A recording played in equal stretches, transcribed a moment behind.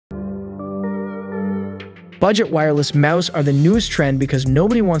Budget wireless mouse are the newest trend because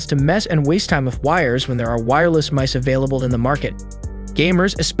nobody wants to mess and waste time with wires when there are wireless mice available in the market.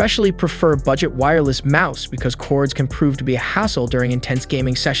 Gamers especially prefer budget wireless mouse because cords can prove to be a hassle during intense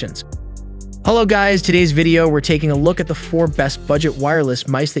gaming sessions. Hello guys, today's video we're taking a look at the 4 best budget wireless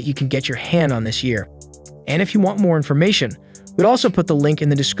mice that you can get your hand on this year. And if you want more information, we'd also put the link in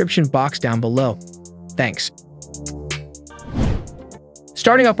the description box down below. Thanks.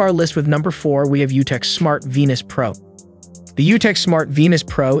 Starting up our list with number 4, we have Utech Smart Venus Pro. The Utech Smart Venus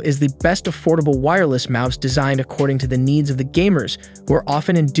Pro is the best affordable wireless mouse designed according to the needs of the gamers who are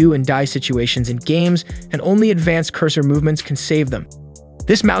often in do and die situations in games, and only advanced cursor movements can save them.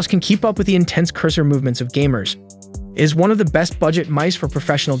 This mouse can keep up with the intense cursor movements of gamers. It is one of the best budget mice for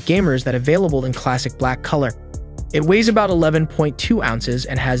professional gamers that are available in classic black color. It weighs about 11.2 ounces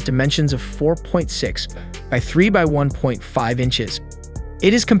and has dimensions of 4.6 by 3 by 1.5 inches.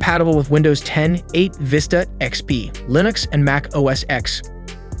 It is compatible with Windows 10, 8, Vista, XP, Linux, and Mac OS X.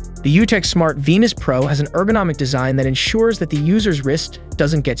 The Utech Smart Venus Pro has an ergonomic design that ensures that the user's wrist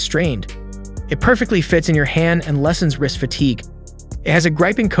doesn't get strained. It perfectly fits in your hand and lessens wrist fatigue. It has a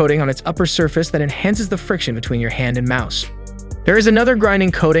griping coating on its upper surface that enhances the friction between your hand and mouse. There is another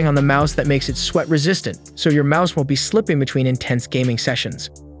grinding coating on the mouse that makes it sweat-resistant, so your mouse won't be slipping between intense gaming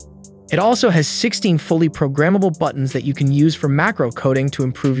sessions. It also has 16 fully programmable buttons that you can use for macro coding to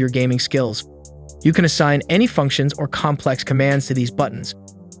improve your gaming skills. You can assign any functions or complex commands to these buttons.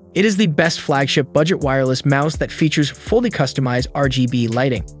 It is the best flagship budget wireless mouse that features fully customized RGB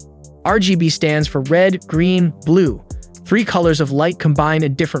lighting. RGB stands for red, green, blue, 3 colors of light combined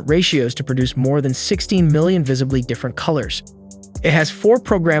in different ratios to produce more than 16 million visibly different colors. It has 4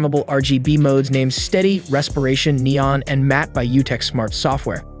 programmable RGB modes named Steady, Respiration, Neon, and Matte by Utech Smart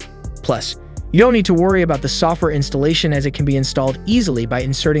Software. Plus, you don't need to worry about the software installation as it can be installed easily by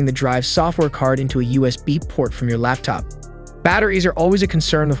inserting the drive software card into a USB port from your laptop. Batteries are always a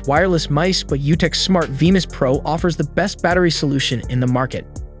concern with wireless mice, but Utech Smart Venus Pro offers the best battery solution in the market.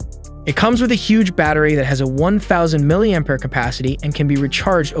 It comes with a huge battery that has a 1000 mAh capacity and can be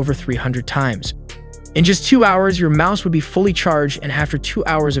recharged over 300 times. In just 2 hours, your mouse would be fully charged, and after 2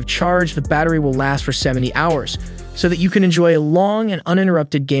 hours of charge, the battery will last for 70 hours, so that you can enjoy a long and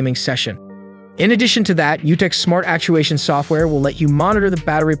uninterrupted gaming session. In addition to that, Utech's Smart Actuation software will let you monitor the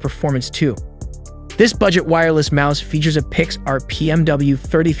battery performance too. This budget wireless mouse features a PixArt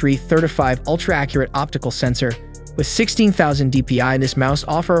PMW3335 ultra-accurate optical sensor with 16,000 dpi. This mouse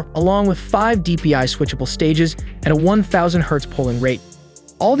offers, along with 5 dpi switchable stages and a 1000 Hz polling rate.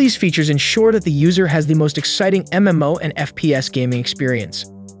 All these features ensure that the user has the most exciting MMO and FPS gaming experience.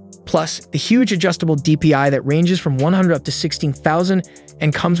 Plus, the huge adjustable DPI that ranges from 100 up to 16,000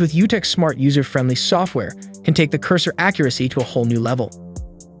 and comes with Utech Smart user-friendly software can take the cursor accuracy to a whole new level.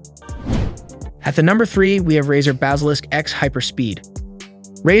 At the number 3, we have Razer Basilisk X HyperSpeed.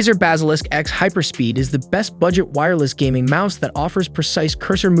 Razer Basilisk X HyperSpeed is the best budget wireless gaming mouse that offers precise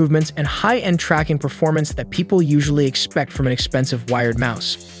cursor movements and high-end tracking performance that people usually expect from an expensive wired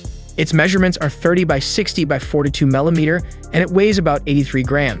mouse. Its measurements are 30 by 60 by 42 mm, and it weighs about 83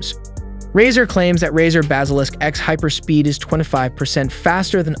 grams. Razer claims that Razer Basilisk X HyperSpeed is 25%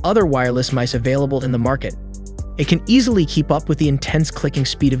 faster than other wireless mice available in the market. It can easily keep up with the intense clicking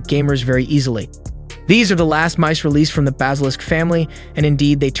speed of gamers very easily. These are the last mice released from the Basilisk family, and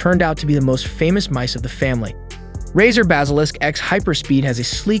indeed they turned out to be the most famous mice of the family. Razer Basilisk X HyperSpeed has a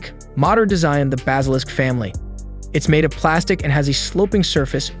sleek, modern design of the Basilisk family. It's made of plastic and has a sloping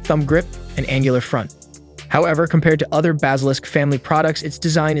surface, thumb grip, and angular front. However, compared to other Basilisk family products, its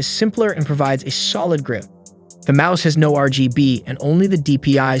design is simpler and provides a solid grip. The mouse has no RGB, and only the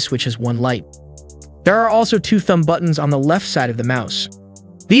DPI switch has 1 light. There are also 2 thumb buttons on the left side of the mouse.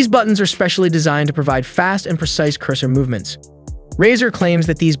 These buttons are specially designed to provide fast and precise cursor movements. Razer claims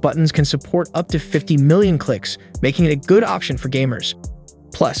that these buttons can support up to 50 million clicks, making it a good option for gamers.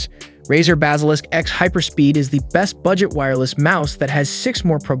 Plus, Razer Basilisk X HyperSpeed is the best budget wireless mouse that has 6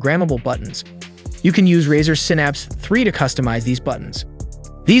 more programmable buttons. You can use Razer Synapse 3 to customize these buttons.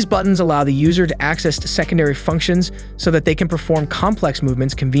 These buttons allow the user to access secondary functions so that they can perform complex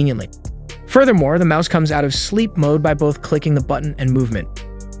movements conveniently. Furthermore, the mouse comes out of sleep mode by both clicking the button and movement.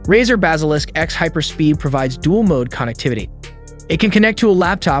 Razer Basilisk X HyperSpeed provides dual-mode connectivity. It can connect to a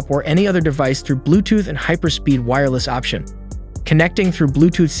laptop or any other device through Bluetooth and HyperSpeed wireless option. Connecting through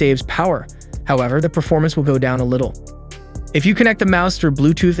Bluetooth saves power, however, the performance will go down a little. If you connect the mouse through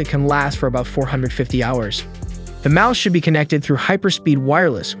Bluetooth, it can last for about 450 hours. The mouse should be connected through HyperSpeed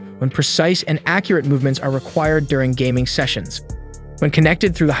wireless when precise and accurate movements are required during gaming sessions. When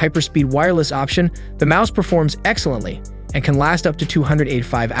connected through the HyperSpeed wireless option, the mouse performs excellently and can last up to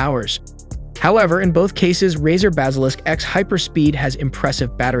 285 hours. However, in both cases, Razer Basilisk X HyperSpeed has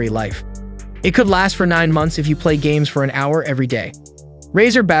impressive battery life. It could last for 9 months if you play games for an hour every day.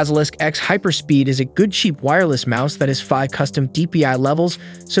 Razer Basilisk X HyperSpeed is a good cheap wireless mouse that has 5 custom DPI levels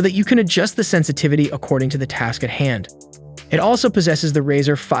so that you can adjust the sensitivity according to the task at hand. It also possesses the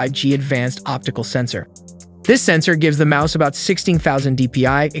Razer 5G advanced optical sensor. This sensor gives the mouse about 16,000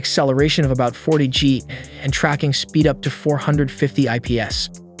 DPI, acceleration of about 40 G, and tracking speed up to 450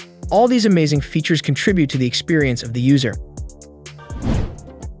 IPS. All these amazing features contribute to the experience of the user.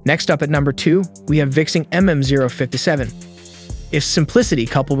 Next up at number 2, we have VicTsing MM057. If simplicity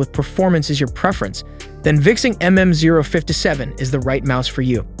coupled with performance is your preference, then VicTsing MM057 is the right mouse for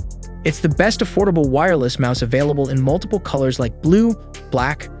you. It's the best affordable wireless mouse available in multiple colors like blue,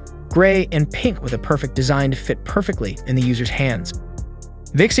 black, gray, and pink, with a perfect design to fit perfectly in the user's hands.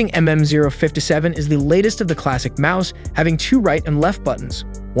 VicTsing MM057 is the latest of the classic mouse, having 2 right and left buttons,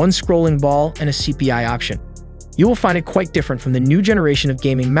 1 scrolling ball, and a CPI option. You will find it quite different from the new generation of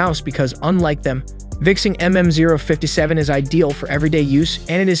gaming mouse because, unlike them, VicTsing MM057 is ideal for everyday use,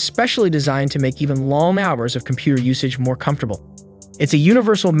 and it is specially designed to make even long hours of computer usage more comfortable. It's a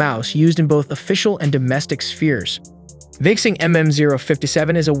universal mouse used in both official and domestic spheres. VicTsing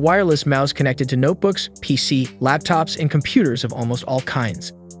MM057 is a wireless mouse connected to notebooks, PC, laptops, and computers of almost all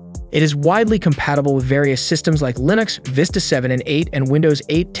kinds. It is widely compatible with various systems like Linux, Vista 7 and 8, and Windows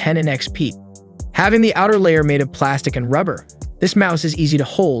 8, 10, and XP. Having the outer layer made of plastic and rubber, this mouse is easy to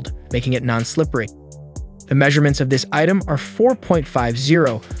hold, making it non-slippery. The measurements of this item are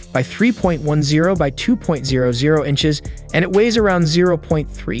 4.50 by 3.10 by 2.00 inches, and it weighs around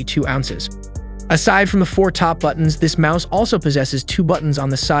 0.32 ounces. Aside from the 4 top buttons, this mouse also possesses 2 buttons on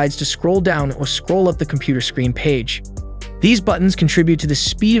the sides to scroll down or scroll up the computer screen page. These buttons contribute to the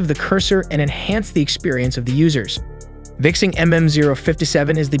speed of the cursor and enhance the experience of the users. VicTsing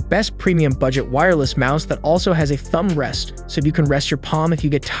MM057 is the best premium budget wireless mouse that also has a thumb rest, so you can rest your palm if you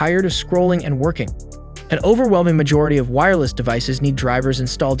get tired of scrolling and working. An overwhelming majority of wireless devices need drivers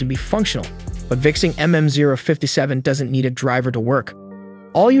installed to be functional, but VicTsing MM057 doesn't need a driver to work.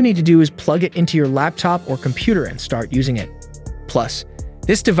 All you need to do is plug it into your laptop or computer and start using it. Plus,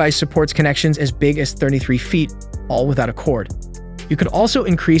 this device supports connections as big as 33 feet, all without a cord. You can also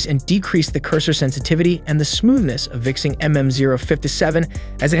increase and decrease the cursor sensitivity and the smoothness of VicTsing MM057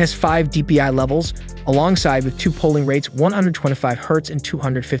 as it has 5 DPI levels, alongside with 2 polling rates, 125 Hz and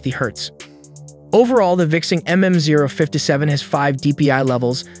 250 Hz. Overall, the VicTsing MM057 has 5 DPI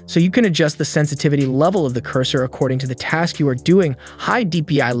levels, so you can adjust the sensitivity level of the cursor according to the task you are doing, high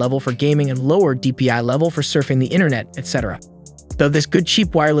DPI level for gaming and lower DPI level for surfing the internet, etc. Though this good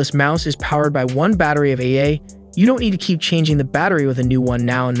cheap wireless mouse is powered by 1 battery of AA, you don't need to keep changing the battery with a new one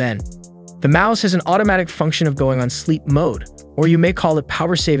now and then. The mouse has an automatic function of going on sleep mode, or you may call it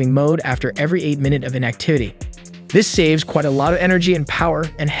power saving mode after every 8 minutes of inactivity. This saves quite a lot of energy and power,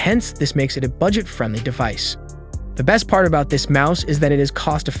 and hence this makes it a budget-friendly device. The best part about this mouse is that it is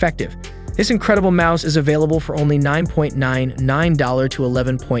cost-effective. This incredible mouse is available for only $9.99 to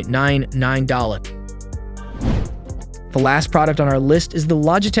 $11.99. The last product on our list is the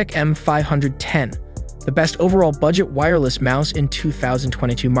Logitech M510, the best overall budget wireless mouse in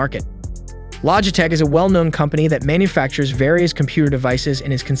 2022 market. Logitech is a well-known company that manufactures various computer devices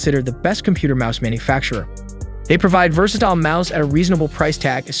and is considered the best computer mouse manufacturer. They provide versatile mouse at a reasonable price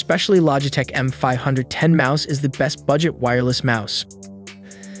tag, especially Logitech M510 mouse is the best budget wireless mouse.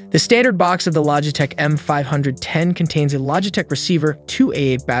 The standard box of the Logitech M510 contains a Logitech receiver, 2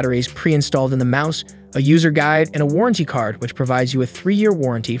 AA batteries pre-installed in the mouse, a user guide, and a warranty card which provides you a 3-year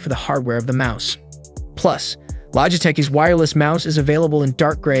warranty for the hardware of the mouse. Plus, Logitech's wireless mouse is available in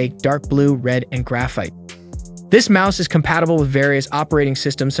dark gray, dark blue, red, and graphite. This mouse is compatible with various operating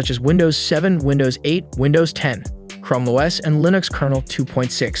systems such as Windows 7, Windows 8, Windows 10, Chrome OS, and Linux kernel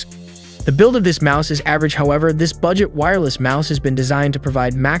 2.6. The build of this mouse is average, however, this budget wireless mouse has been designed to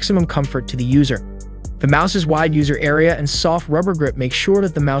provide maximum comfort to the user. The mouse's wide user area and soft rubber grip make sure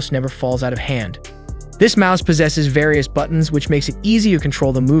that the mouse never falls out of hand. This mouse possesses various buttons which makes it easy to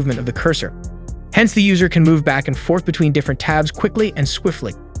control the movement of the cursor. Hence, the user can move back and forth between different tabs quickly and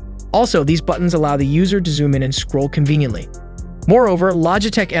swiftly. Also, these buttons allow the user to zoom in and scroll conveniently. Moreover,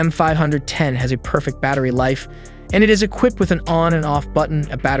 Logitech M510 has a perfect battery life, and it is equipped with an on and off button,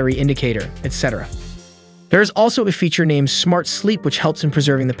 a battery indicator, etc. There is also a feature named Smart Sleep which helps in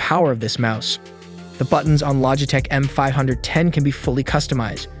preserving the power of this mouse. The buttons on Logitech M510 can be fully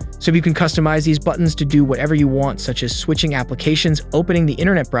customized, so you can customize these buttons to do whatever you want, such as switching applications, opening the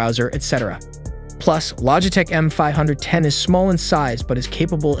internet browser, etc. Plus, Logitech M510 is small in size but is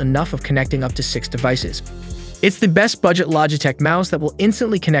capable enough of connecting up to 6 devices. It's the best budget Logitech mouse that will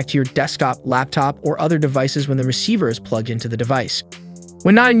instantly connect to your desktop, laptop, or other devices when the receiver is plugged into the device.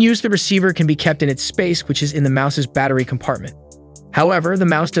 When not in use, the receiver can be kept in its space, which is in the mouse's battery compartment. However, the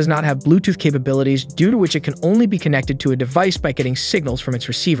mouse does not have Bluetooth capabilities, due to which it can only be connected to a device by getting signals from its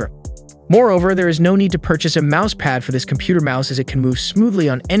receiver. Moreover, there is no need to purchase a mouse pad for this computer mouse, as it can move smoothly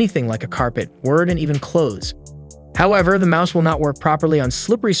on anything like a carpet, Word, and even clothes. However, the mouse will not work properly on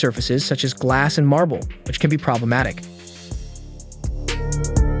slippery surfaces such as glass and marble, which can be problematic.